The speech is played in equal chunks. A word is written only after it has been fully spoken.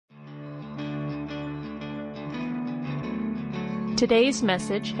Today's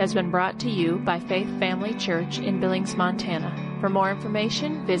message has been brought to you by Faith Family Church in Billings, Montana. For more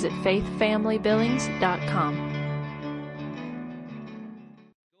information, visit faithfamilybillings.com.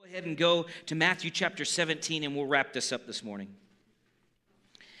 Go ahead and go to Matthew chapter 17, and we'll wrap this up this morning.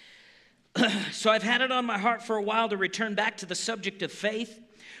 So I've had it on my heart for a while to return back to the subject of faith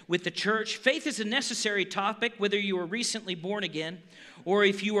with the church. Faith is a necessary topic, whether you are recently born again or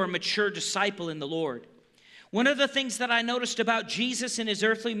if you are a mature disciple in the Lord. One of the things that I noticed about Jesus in his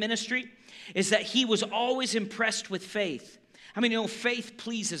earthly ministry is that he was always impressed with faith. How many know faith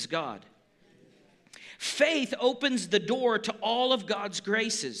pleases God? Faith opens the door to all of God's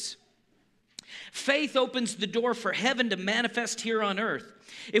graces. Faith opens the door for heaven to manifest here on earth.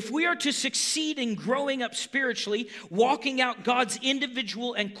 If we are to succeed in growing up spiritually, walking out God's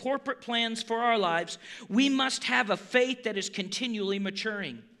individual and corporate plans for our lives, we must have a faith that is continually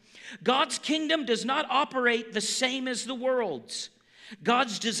maturing. God's kingdom does not operate the same as the world's.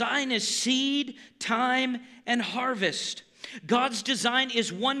 God's design is seed, time, and harvest. God's design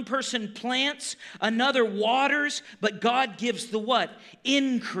is one person plants, another waters, but God gives the what?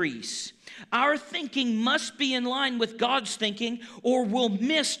 Increase. Our thinking must be in line with God's thinking, or we'll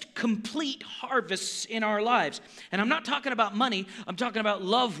miss complete harvests in our lives. And I'm not talking about money. I'm talking about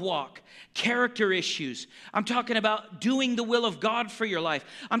love walk, character issues. I'm talking about doing the will of God for your life.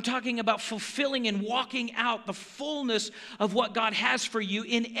 I'm talking about fulfilling and walking out the fullness of what God has for you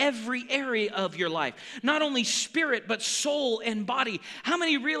in every area of your life. Not only spirit, but soul and body. How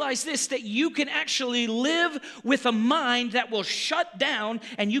many realize this, that you can actually live with a mind that will shut down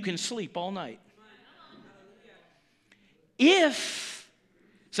and you can sleep all night? If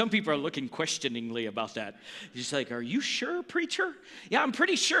some people are looking questioningly about that. He's like, are you sure, preacher? Yeah, I'm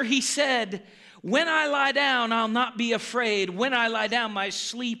pretty sure he said, when I lie down, I'll not be afraid. When I lie down, my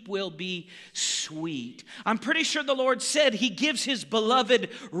sleep will be sweet. I'm pretty sure the Lord said he gives his beloved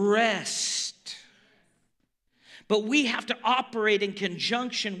rest. But we have to operate in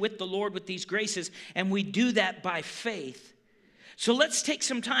conjunction with the Lord with these graces, and we do that by faith. So let's take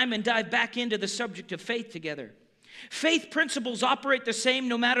some time and dive back into the subject of faith together. Faith principles operate the same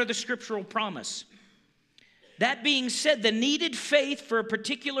no matter the scriptural promise. That being said, the needed faith for a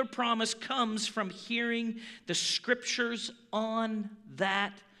particular promise comes from hearing the scriptures on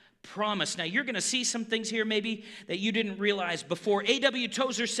that promise. Now, you're going to see some things here maybe that you didn't realize before. A.W.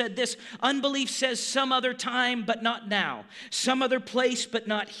 Tozer said this: unbelief says some other time, but not now. Some other place, but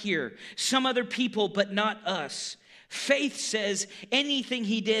not here. Some other people, but not us. Faith says anything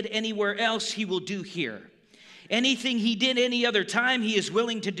he did anywhere else, he will do here. Anything he did any other time, he is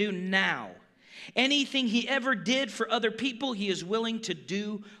willing to do now. Anything he ever did for other people, he is willing to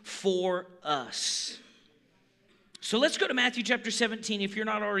do for us. So let's go to Matthew chapter 17, if you're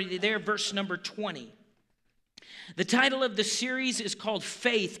not already there, verse number 20. The title of the series is called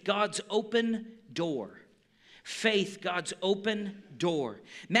Faith, God's Open Door. Faith, God's open door.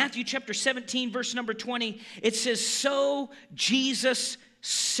 Matthew chapter 17, verse number 20, it says, so Jesus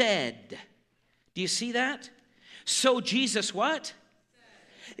said. Do you see that? So Jesus what?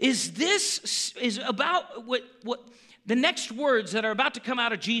 Is about what the next words that are about to come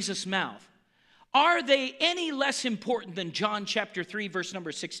out of Jesus' mouth, are they any less important than John chapter 3, verse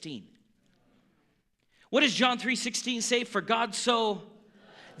number 16? What does John 3:16 say? For God so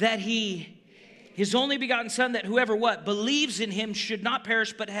that his only begotten Son, that whoever what? Believes in him should not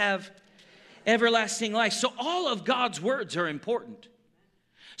perish but have everlasting life. So all of God's words are important.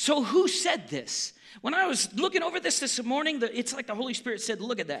 So who said this? When I was looking over this morning, it's like the Holy Spirit said,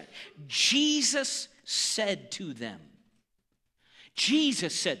 look at that. Jesus said to them.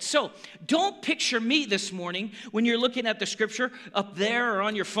 Jesus said. So don't picture me this morning when you're looking at the scripture up there or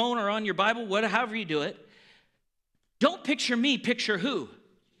on your phone or on your Bible, however you do it. Don't picture me, picture who?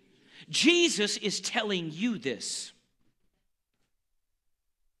 Jesus is telling you this.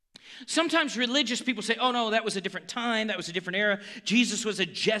 Sometimes religious people say, oh no, that was a different time, that was a different era. Jesus was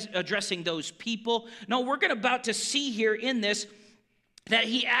addressing those people. No, we're about to see here in this that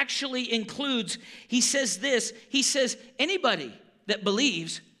he actually includes, he says this, he says, anybody that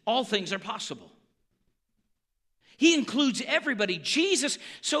believes, all things are possible. He includes everybody. Jesus,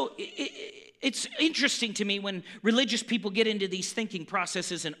 so it's interesting to me when religious people get into these thinking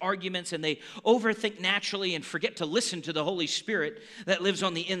processes and arguments and they overthink naturally and forget to listen to the Holy Spirit that lives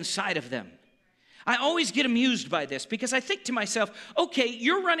on the inside of them. I always get amused by this because I think to myself, okay,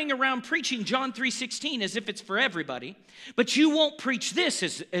 you're running around preaching John 3:16 as if it's for everybody, but you won't preach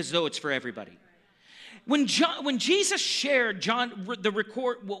this as though it's for everybody. When Jesus shared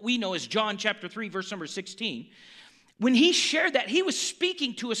what we know as John chapter 3, verse number 16, when he shared that, he was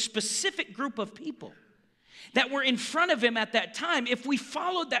speaking to a specific group of people. that were in front of him at that time, if we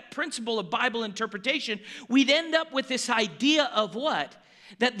followed that principle of Bible interpretation, we'd end up with this idea of what?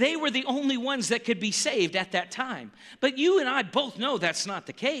 That they were the only ones that could be saved at that time. But you and I both know that's not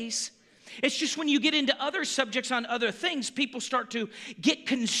the case. It's just when you get into other subjects on other things, people start to get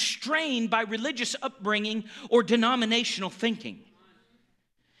constrained by religious upbringing or denominational thinking.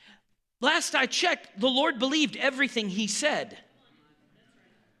 Last I checked, the Lord believed everything he said.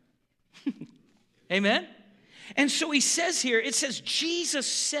 Amen? And so he says here, it says, Jesus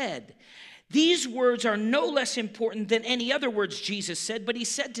said, these words are no less important than any other words Jesus said, but he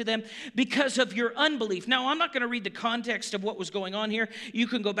said to them, because of your unbelief. Now, I'm not going to read the context of what was going on here. You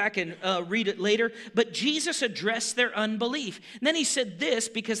can go back and read it later. But Jesus addressed their unbelief. And then he said this,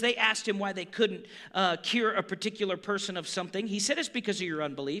 because they asked him why they couldn't cure a particular person of something. He said it's because of your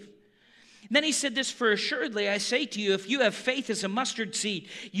unbelief. Then he said this, for assuredly I say to you, if you have faith as a mustard seed,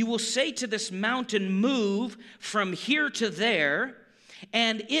 you will say to this mountain, move from here to there,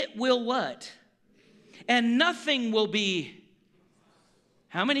 and it will what? And nothing will be,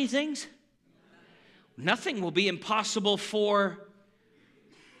 how many things? Nothing will be impossible for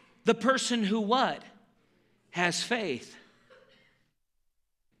the person who what? Has faith.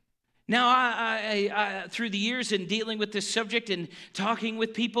 Now, I through the years in dealing with this subject and talking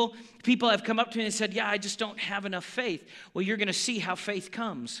with people have come up to me and said, yeah, I just don't have enough faith. Well, you're going to see how faith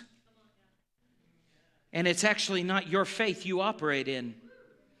comes. And it's actually not your faith you operate in.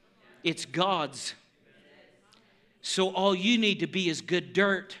 It's God's. So all you need to be is good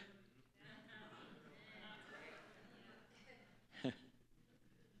dirt.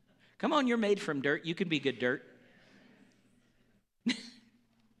 Come on, you're made from dirt. You can be good dirt.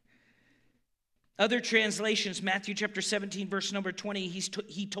 Other translations, Matthew chapter 17, verse number 20,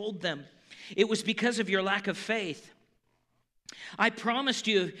 he told them, it was because of your lack of faith. I promised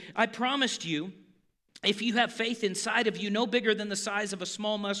you, if you have faith inside of you no bigger than the size of a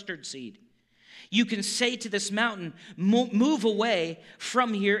small mustard seed, you can say to this mountain, move away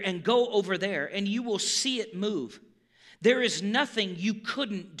from here and go over there, and you will see it move. There is nothing you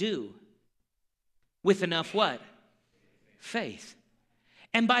couldn't do with enough what? Faith.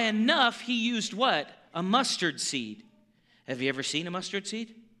 And by enough, he used what? A mustard seed. Have you ever seen a mustard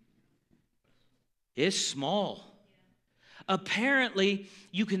seed? It's small. Apparently,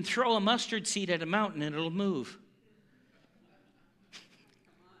 you can throw a mustard seed at a mountain and it'll move.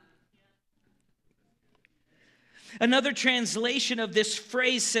 Another translation of this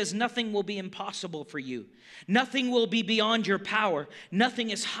phrase says, nothing will be impossible for you. Nothing will be beyond your power. Nothing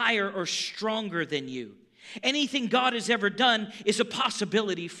is higher or stronger than you. Anything God has ever done is a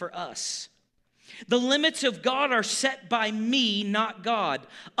possibility for us. The limits of God are set by me, not God.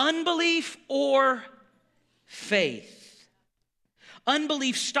 Unbelief or faith.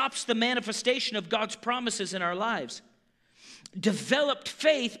 Unbelief stops the manifestation of God's promises in our lives. Developed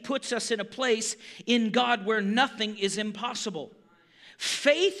faith puts us in a place in God where nothing is impossible.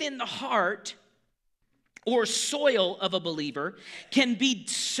 Faith in the heart or soil of a believer can be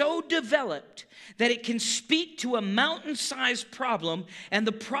so developed that it can speak to a mountain-sized problem, and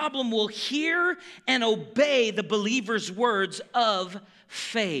the problem will hear and obey the believer's words of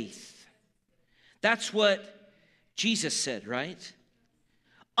faith. That's what Jesus said, right?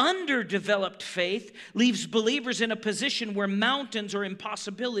 Underdeveloped faith leaves believers in a position where mountains or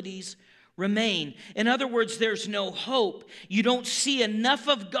impossibilities remain. In other words, there's no hope. You don't see enough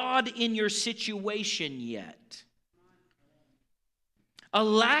of God in your situation yet. A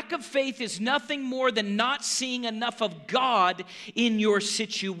lack of faith is nothing more than not seeing enough of God in your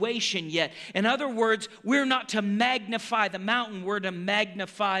situation yet. In other words, we're not to magnify the mountain, we're to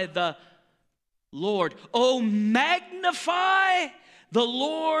magnify the Lord. Oh, magnify the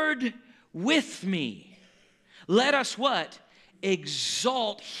Lord with me. Let us what?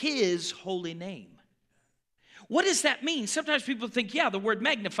 Exalt his holy name. What does that mean? Sometimes people think, yeah, the word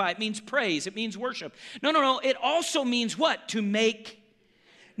magnify, it means praise, it means worship. No. It also means what? To make.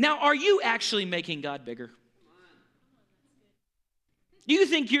 Now, are you actually making God bigger? Do you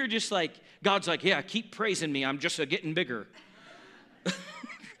think you're just like, God's like, yeah, keep praising me, I'm just getting bigger.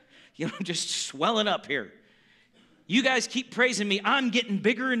 Just swelling up here. You guys keep praising me, I'm getting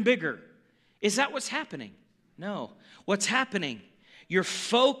bigger and bigger. Is that what's happening? No. What's happening? Your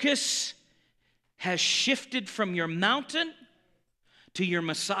focus has shifted from your mountain to your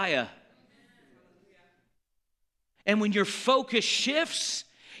Messiah. And when your focus shifts,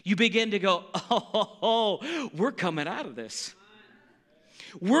 you begin to go, oh, we're coming out of this.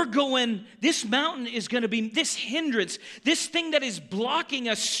 We're going, this mountain is going to be, this hindrance, this thing that is blocking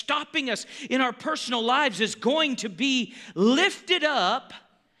us, stopping us in our personal lives is going to be lifted up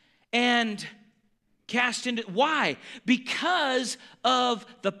and cast into, why? Because of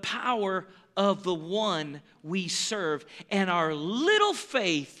the power of the one we serve and our little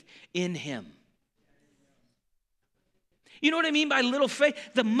faith in him. You know what I mean by little faith?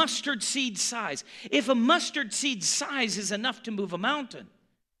 The mustard seed size. If a mustard seed size is enough to move a mountain,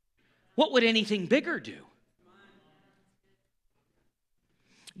 what would anything bigger do?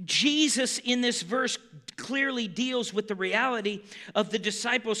 Jesus in this verse clearly deals with the reality of the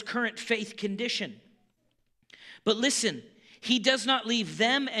disciples' current faith condition. But listen, he does not leave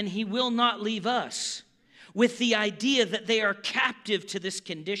them and he will not leave us with the idea that they are captive to this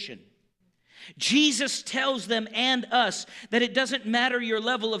condition. Jesus tells them and us that it doesn't matter your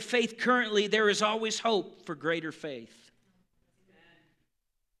level of faith currently, there is always hope for greater faith.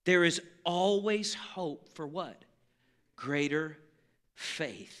 There is always hope for what? Greater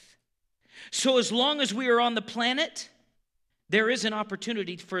faith. So as long as we are on the planet, there is an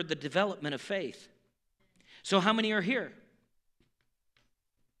opportunity for the development of faith. So how many are here?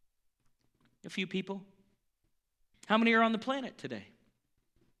 A few people. How many are on the planet today?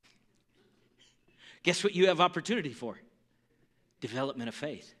 Guess what you have opportunity for? Development of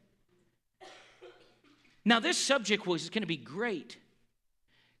faith. Now, this subject was going to be great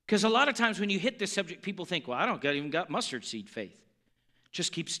because a lot of times when you hit this subject, people think, well, I don't even got mustard seed faith.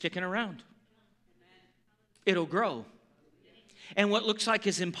 Just keep sticking around. It'll grow. And what looks like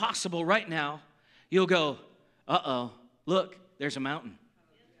is impossible right now, you'll go, uh-oh, look, there's a mountain.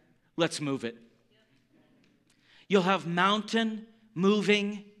 Let's move it. You'll have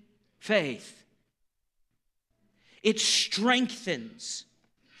mountain-moving faith. It strengthens.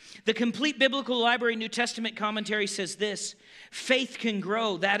 The Complete Biblical Library New Testament Commentary says this: faith can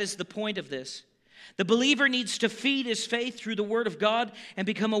grow. That is the point of this. The believer needs to feed his faith through the Word of God and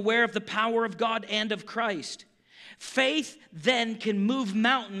become aware of the power of God and of Christ. Faith then can move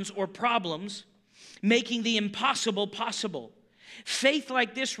mountains or problems, making the impossible possible. Faith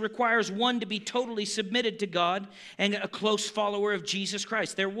like this requires one to be totally submitted to God and a close follower of Jesus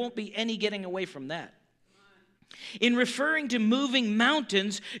Christ. There won't be any getting away from that. In referring to moving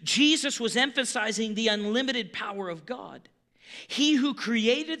mountains, Jesus was emphasizing the unlimited power of God. He who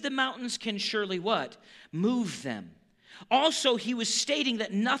created the mountains can surely what? Move them. Also, he was stating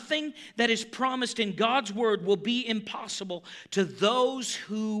that nothing that is promised in God's word will be impossible to those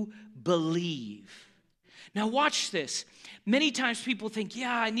who believe. Now watch this. Many times people think,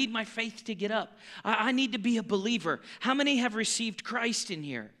 yeah, I need my faith to get up. I need to be a believer. How many have received Christ in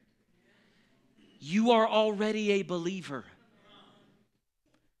here? You are already a believer.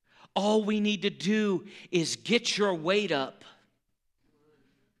 All we need to do is get your weight up.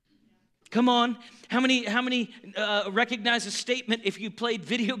 Come on. How many recognize a statement if you played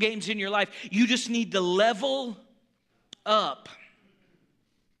video games in your life? You just need to level up.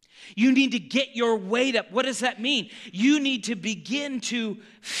 You need to get your weight up. What does that mean? You need to begin to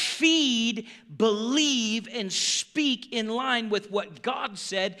feed, believe, and speak in line with what God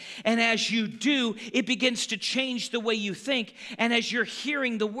said. And as you do, it begins to change the way you think. And as you're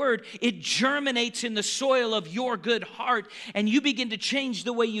hearing the word, it germinates in the soil of your good heart. And you begin to change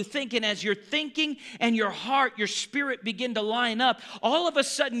the way you think. And as your thinking and your heart, your spirit begin to line up, all of a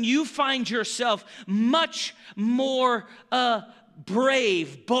sudden you find yourself much more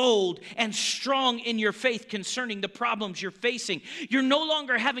brave, bold, and strong in your faith concerning the problems you're facing. You're no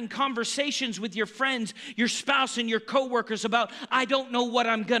longer having conversations with your friends, your spouse, and your coworkers about, I don't know what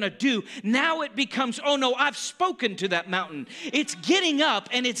I'm going to do. Now it becomes, oh no, I've spoken to that mountain. It's getting up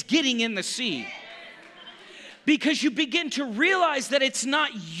and it's getting in the sea. Because you begin to realize that it's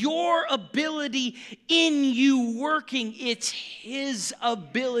not your ability in you working, it's His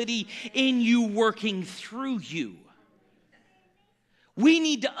ability in you working through you. We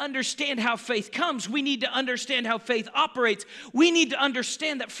need to understand how faith comes. We need to understand how faith operates. We need to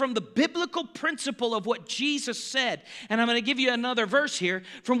understand that from the biblical principle of what Jesus said, and I'm going to give you another verse here,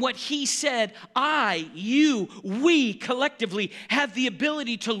 from what He said, I, you, we collectively have the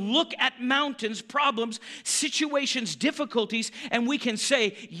ability to look at mountains, problems, situations, difficulties, and we can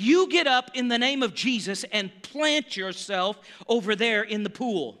say, you get up in the name of Jesus and plant yourself over there in the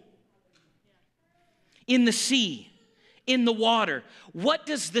pool, in the sea, in the water. What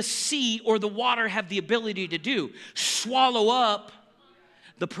does the sea or the water have the ability to do? Swallow up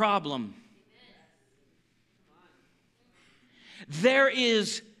the problem. There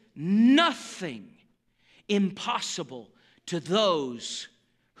is nothing impossible to those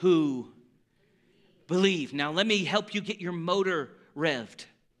who believe. Now let me help you get your motor revved.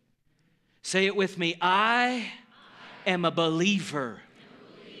 Say it with me. I am a believer.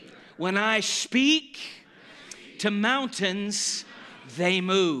 When I speak to mountains, they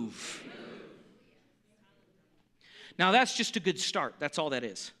move. Now, that's just a good start. That's all that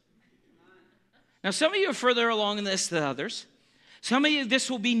is. Now, some of you are further along in this than others. Some of you, this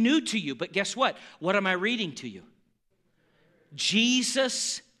will be new to you. But guess what? What am I reading to you?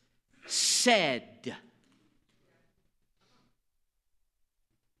 Jesus said.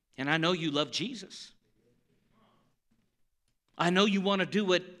 And I know you love Jesus. I know you want to do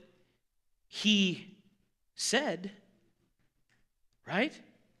what he said, right?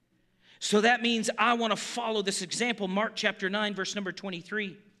 So that means I want to follow this example. Mark chapter 9, verse number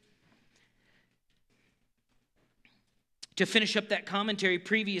 23. To finish up that commentary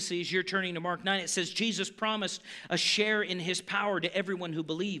previously, as you're turning to Mark 9, it says, Jesus promised a share in his power to everyone who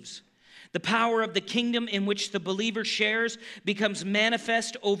believes. The power of the kingdom in which the believer shares becomes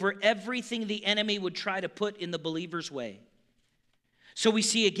manifest over everything the enemy would try to put in the believer's way. So we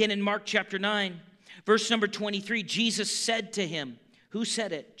see again in Mark chapter 9, verse number 23, Jesus said to him, who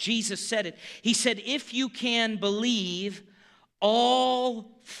said it? Jesus said it. He said, if you can believe,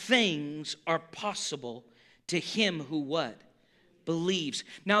 all things are possible to him who what? Believes.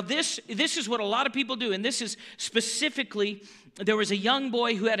 Now this is what a lot of people do, and this is specifically, there was a young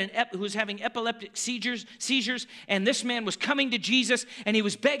boy who was having epileptic seizures, and this man was coming to Jesus, and he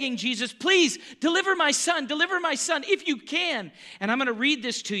was begging Jesus, please deliver my son if you can. And I'm going to read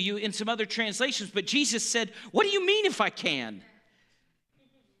this to you in some other translations, but Jesus said, what do you mean if I can?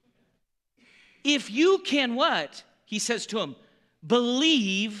 If you can what? He says to him,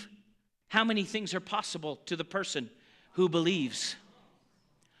 believe. How many things are possible to the person who believes?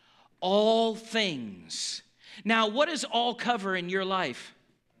 All things. Now, what does all cover in your life?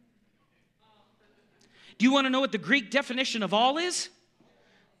 Do you want to know what the Greek definition of all is?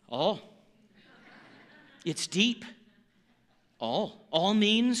 All. It's deep. All. All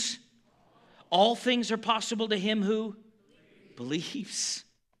means all things are possible to him who believes.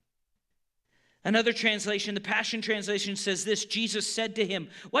 Another translation, the Passion Translation, says this: Jesus said to him,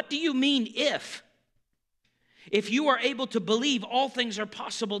 what do you mean if? If you are able to believe, all things are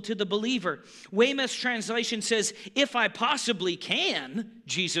possible to the believer. Weymouth's translation says, if I possibly can,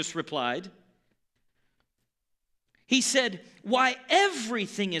 Jesus replied. He said, why,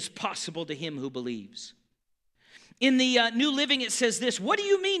 everything is possible to him who believes. In the New Living, it says this: what do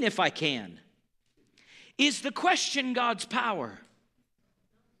you mean if I can? Is the question God's power?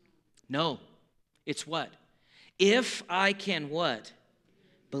 No. It's what? If I can what?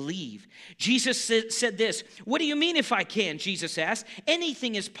 Believe. Jesus said this. What do you mean if I can? Jesus asked.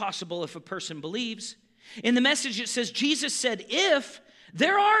 Anything is possible if a person believes. In the Message it says, Jesus said, if.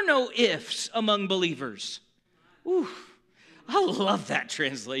 There are no ifs among believers. Ooh, I love that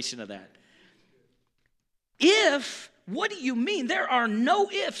translation of that. If, what do you mean? There are no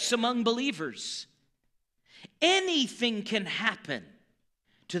ifs among believers. Anything can happen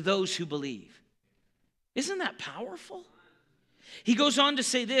to those who believe. Isn't that powerful? He goes on to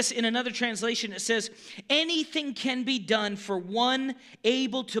say this in another translation. It says, anything can be done for one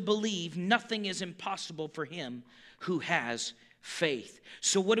able to believe. Nothing is impossible for him who has faith.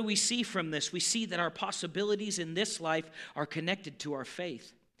 So what do we see from this? We see that our possibilities in this life are connected to our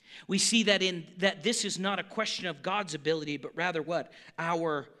faith. We see that this is not a question of God's ability, but rather what?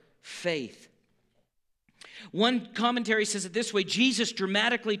 Our faith. One commentary says it this way: Jesus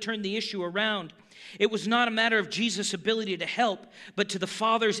dramatically turned the issue around. It was not a matter of Jesus' ability to help, but the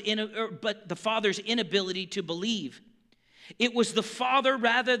Father's inability to believe. It was for the Father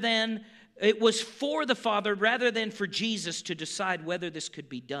rather than for Jesus to decide whether this could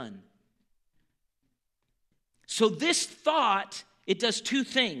be done. So this thought, it does two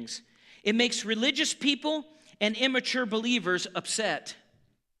things. It makes religious people and immature believers upset.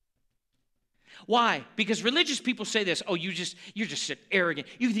 Why? Because religious people say this: oh, you're just arrogant.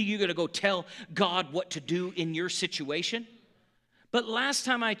 You think you're going to go tell God what to do in your situation? But last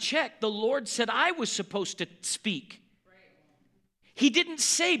time I checked, the Lord said I was supposed to speak. He didn't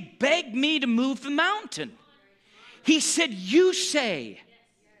say, beg me to move the mountain. He said, you say.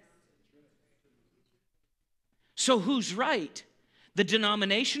 So who's right? The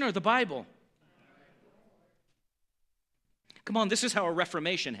denomination or the Bible? Come on, this is how a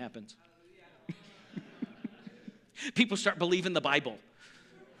reformation happens. People start believing the Bible.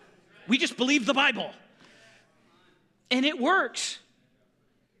 We just believe the Bible. And it works.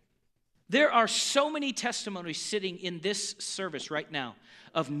 There are so many testimonies sitting in this service right now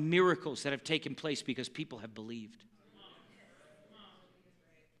of miracles that have taken place because people have believed.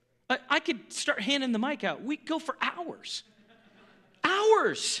 I could start handing the mic out. We go for hours.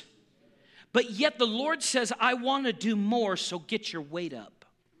 Hours. But yet the Lord says, I want to do more, so get your weight up.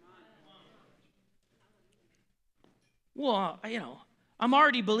 Well, I'm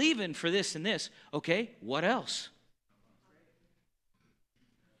already believing for this and this. Okay, what else?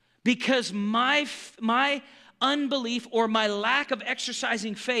 Because my unbelief or my lack of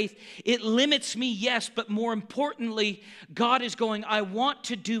exercising faith, it limits me, yes, but more importantly, God is going, I want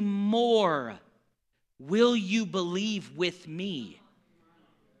to do more. Will you believe with me?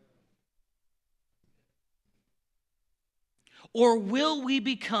 Or will we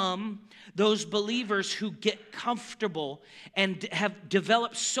become those believers who get comfortable and have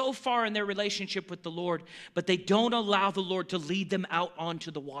developed so far in their relationship with the Lord, but they don't allow the Lord to lead them out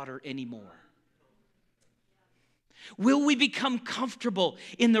onto the water anymore? Will we become comfortable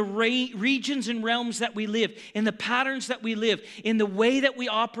in the regions and realms that we live, in the patterns that we live, in the way that we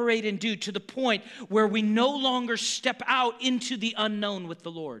operate and do, to the point where we no longer step out into the unknown with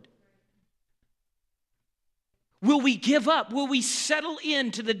the Lord? Will we give up? Will we settle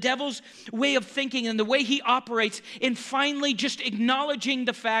into the devil's way of thinking and the way he operates, in finally just acknowledging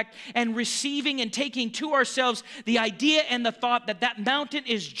the fact and receiving and taking to ourselves the idea and the thought that that mountain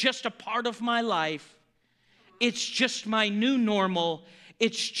is just a part of my life? It's just my new normal.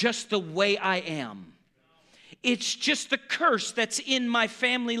 It's just the way I am. It's just the curse that's in my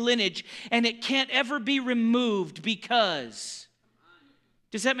family lineage, and it can't ever be removed because.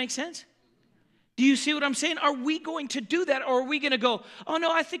 Does that make sense? Do you see what I'm saying? Are we going to do that, or are we going to go, oh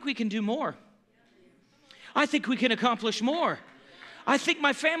no, I think we can do more. I think we can accomplish more. I think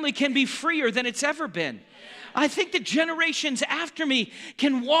my family can be freer than it's ever been. I think the generations after me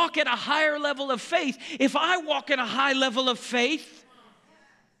can walk at a higher level of faith. If I walk at a high level of faith,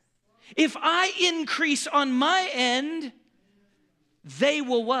 if I increase on my end, they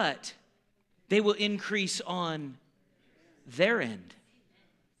will what? They will increase on their end.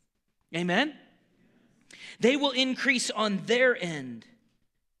 Amen? They will increase on their end.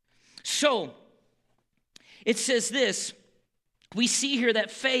 So, it says this. We see here that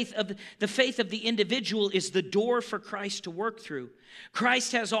the faith of the individual is the door for Christ to work through.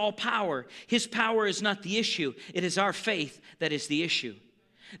 Christ has all power. His power is not the issue. It is our faith that is the issue.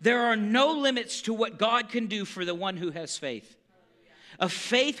 There are no limits to what God can do for the one who has faith. A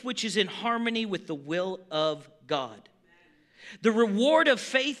faith which is in harmony with the will of God. The reward of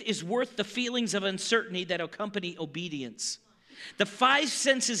faith is worth the feelings of uncertainty that accompany obedience. The five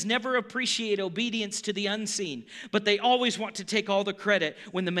senses never appreciate obedience to the unseen, but they always want to take all the credit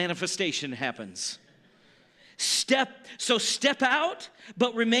when the manifestation happens. Step out,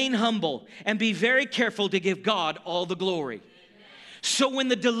 but remain humble and be very careful to give God all the glory. So when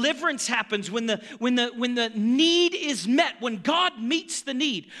the deliverance happens, when the need is met, when God meets the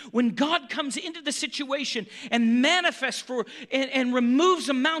need, when God comes into the situation and manifests and removes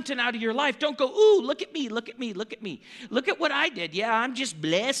a mountain out of your life, don't go, ooh, look at me, look at me, look at me. Look at what I did. Yeah, I'm just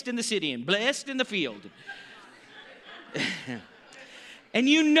blessed in the city and blessed in the field. And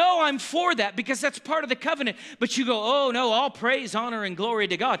you know I'm for that because that's part of the covenant. But you go, oh no, all praise, honor, and glory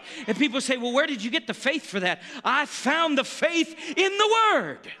to God. And people say, well, where did you get the faith for that? I found the faith in the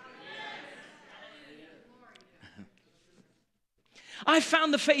Word. I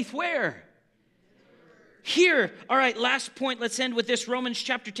found the faith where? Here. All right, last point. Let's end with this. Romans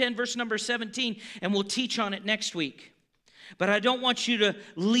chapter 10, verse number 17. And we'll teach on it next week. But I don't want you to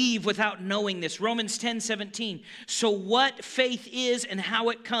leave without knowing this. Romans 10:17. So what faith is and how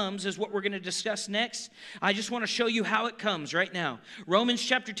it comes is what we're going to discuss next. I just want to show you how it comes right now. Romans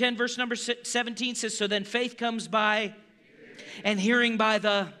chapter 10, verse number 17 says, so then faith comes by and hearing by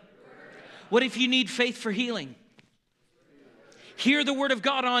the. What if you need faith for healing? Hear the word of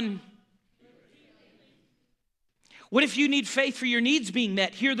God on. What if you need faith for your needs being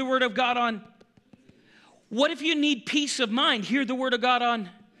met? Hear the word of God on. What if you need peace of mind? Hear the word of God on.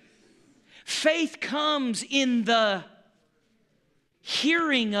 Faith comes in the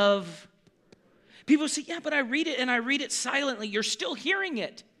hearing of. People say, yeah, but I read it and I read it silently. You're still hearing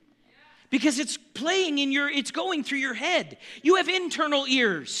it because it's playing it's going through your head. You have internal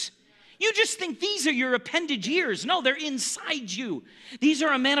ears. You just think these are your appendage ears. No, they're inside you. These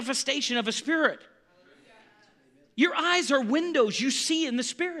are a manifestation of a spirit. Your eyes are windows you see in the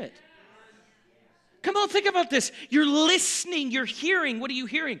spirit. Come on, think about this. You're listening, you're hearing. What are you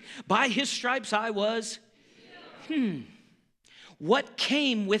hearing? By his stripes I was. What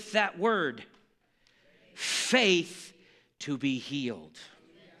came with that word? Faith to be healed.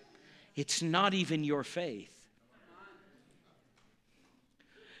 It's not even your faith.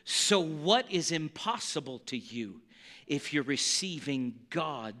 So what is impossible to you if you're receiving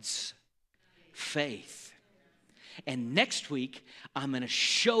God's faith? And next week, I'm going to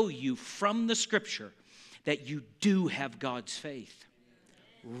show you from the scripture that you do have God's faith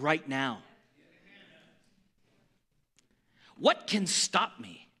right now. What can stop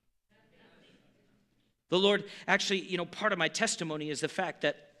me? The Lord, actually, part of my testimony is the fact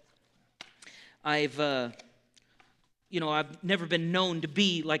that I've never been known to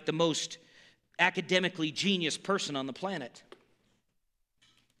be like the most academically genius person on the planet.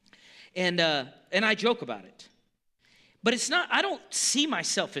 And I joke about it. But it's not, I don't see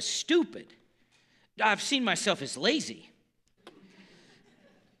myself as stupid. I've seen myself as lazy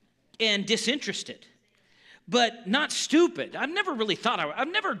and disinterested, but not stupid. I've never really thought,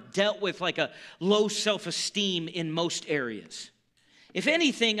 I've never dealt with like a low self-esteem in most areas. If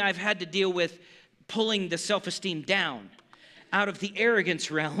anything, I've had to deal with pulling the self-esteem down out of the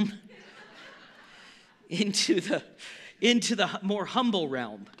arrogance realm into the more humble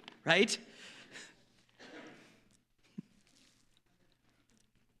realm, right?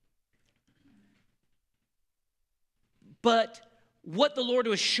 But what the Lord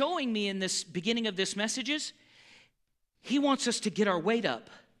was showing me in this beginning of this message is He wants us to get our weight up.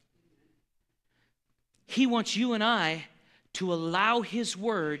 He wants you and I to allow His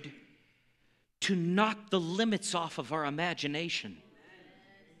word to knock the limits off of our imagination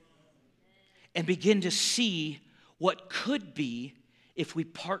and begin to see what could be if we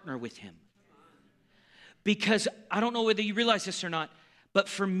partner with Him. Because I don't know whether you realize this or not, but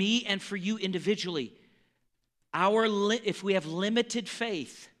for me and for you individually, if we have limited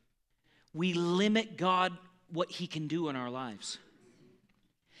faith, we limit God, what He can do in our lives.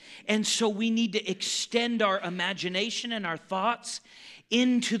 And so we need to extend our imagination and our thoughts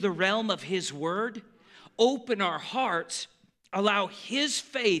into the realm of His word, open our hearts, allow His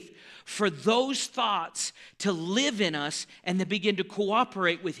faith for those thoughts to live in us and to begin to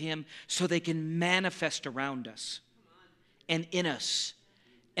cooperate with Him so they can manifest around us and in us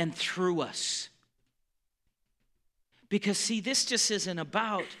and through us. Because, see, this just isn't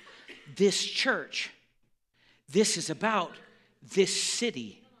about this church. This is about this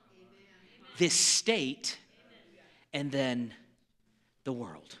city, this state, and then the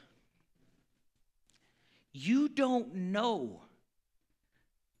world. You don't know,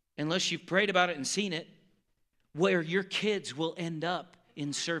 unless you've prayed about it and seen it, where your kids will end up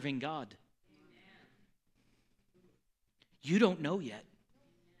in serving God. You don't know yet.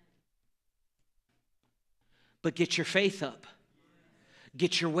 But get your faith up.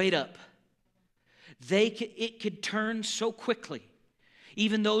 Get your weight up. It could turn so quickly.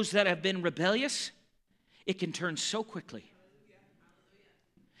 Even those that have been rebellious, it can turn so quickly.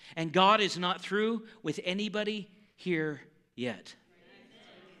 And God is not through with anybody here yet.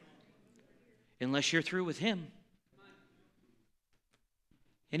 Unless you're through with Him.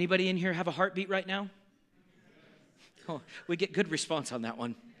 Anybody in here have a heartbeat right now? Oh, we get good response on that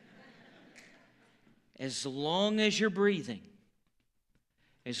one. As long as you're breathing,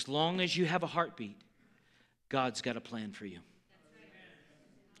 as long as you have a heartbeat, God's got a plan for you.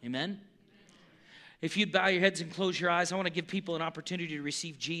 Amen? If you'd bow your heads and close your eyes, I want to give people an opportunity to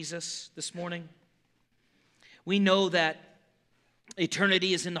receive Jesus this morning. We know that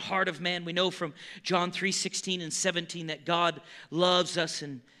eternity is in the heart of man. We know from John 3:16 and 17 that God loves us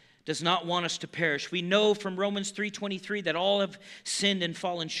and does not want us to perish. We know from Romans 3:23 that all have sinned and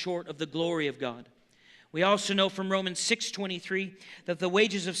fallen short of the glory of God. We also know from Romans 6:23 that the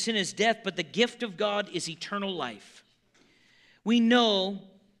wages of sin is death, but the gift of God is eternal life. We know,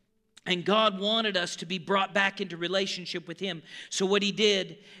 and God wanted us to be brought back into relationship with Him. So what He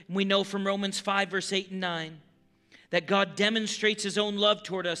did, we know from Romans 5, verse 8 and 9, that God demonstrates His own love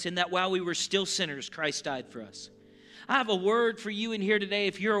toward us in that while we were still sinners, Christ died for us. I have a word for you in here today.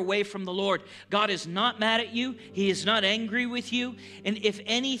 If you're away from the Lord, God is not mad at you. He is not angry with you. And if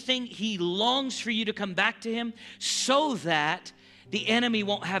anything, He longs for you to come back to Him so that the enemy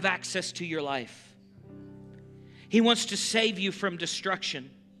won't have access to your life. He wants to save you from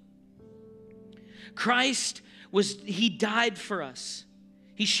destruction. Christ He died for us.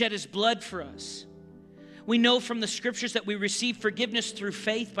 He shed His blood for us. We know from the scriptures that we receive forgiveness through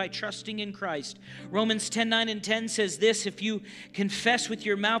faith by trusting in Christ. Romans 10:9 and 10 says this: if you confess with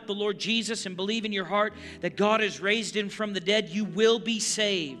your mouth the Lord Jesus and believe in your heart that God has raised Him from the dead, you will be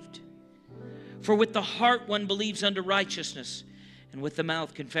saved. For with the heart one believes unto righteousness, and with the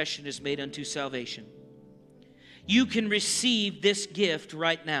mouth confession is made unto salvation. You can receive this gift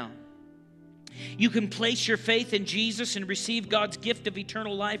right now. You can place your faith in Jesus and receive God's gift of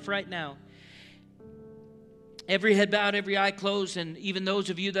eternal life right now. Every head bowed, every eye closed, and even those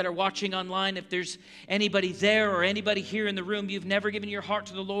of you that are watching online, if there's anybody there or anybody here in the room, you've never given your heart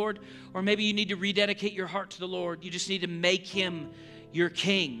to the Lord, or maybe you need to rededicate your heart to the Lord. You just need to make Him your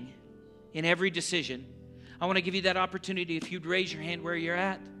King in every decision. I want to give you that opportunity. If you'd raise your hand where you're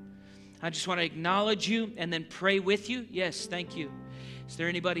at, I just want to acknowledge you and then pray with you. Yes, thank you. Is there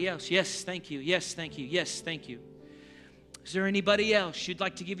anybody else? Yes, thank you. Yes, thank you. Yes, thank you. Is there anybody else you'd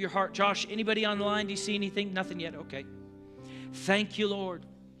like to give your heart? Josh, anybody online? Do you see anything? Nothing yet? Okay. Thank you, Lord.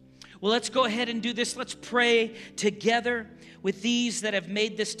 Well, let's go ahead and do this. Let's pray together with these that have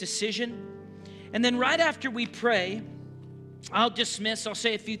made this decision. And then right after we pray, I'll dismiss. I'll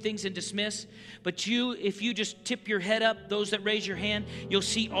say a few things and dismiss. But if you just tip your head up, those that raise your hand, you'll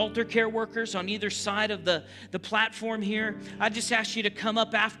see altar care workers on either side of the platform here. I just ask you to come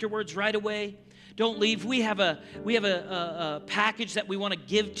up afterwards right away. Don't leave. We have a package that we want to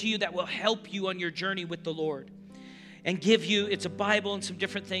give to you that will help you on your journey with the Lord. And give you, it's a Bible and some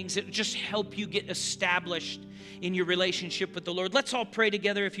different things. It will just help you get established in your relationship with the Lord. Let's all pray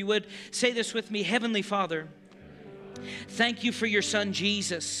together, if you would. Say this with me. Heavenly Father, thank you for your Son,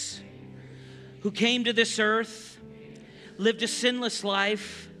 Jesus, who came to this earth, lived a sinless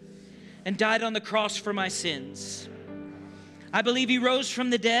life, and died on the cross for my sins. I believe he rose from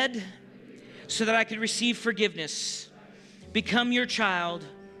the dead so that I could receive forgiveness, become your child,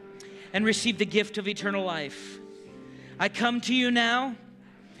 and receive the gift of eternal life. I come to you now,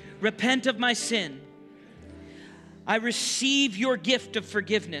 repent of my sin. I receive your gift of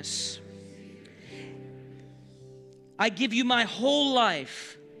forgiveness. I give you my whole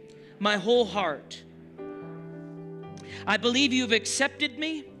life, my whole heart. I believe you've accepted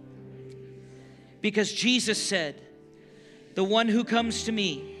me because Jesus said, the one who comes to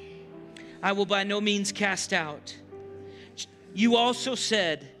me, I will by no means cast out. You also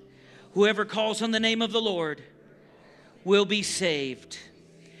said, whoever calls on the name of the Lord will be saved.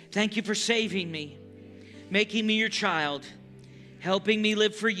 Thank you for saving me, making me your child, helping me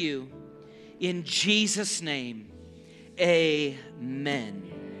live for you. In Jesus' name,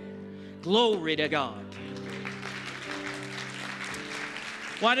 amen. Glory to God.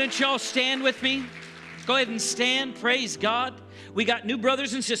 Why don't y'all stand with me? Go ahead and stand. Praise God. We got new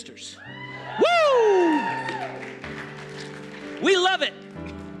brothers and sisters. Woo! We love it.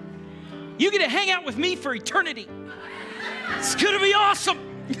 You get to hang out with me for eternity. It's going to be awesome.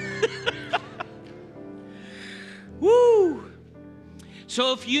 Woo!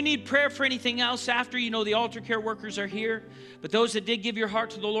 So if you need prayer for anything else after, the altar care workers are here. But those that did give your heart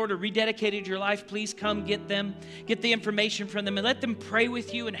to the Lord or rededicated your life, please come get them. Get the information from them and let them pray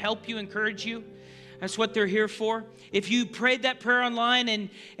with you and help you, encourage you. That's what they're here for. If you prayed that prayer online and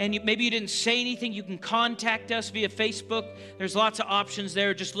maybe you didn't say anything, you can contact us via Facebook. There's lots of options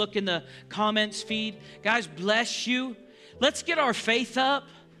there. Just look in the comments feed. Guys, bless you. Let's get our faith up.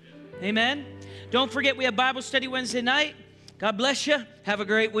 Amen. Don't forget, we have Bible study Wednesday night. God bless you. Have a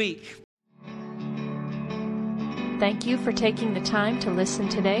great week. Thank you for taking the time to listen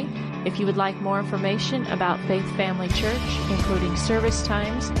today. If you would like more information about Faith Family Church, including service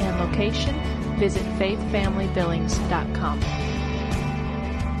times and location, visit faithfamilybillings.com.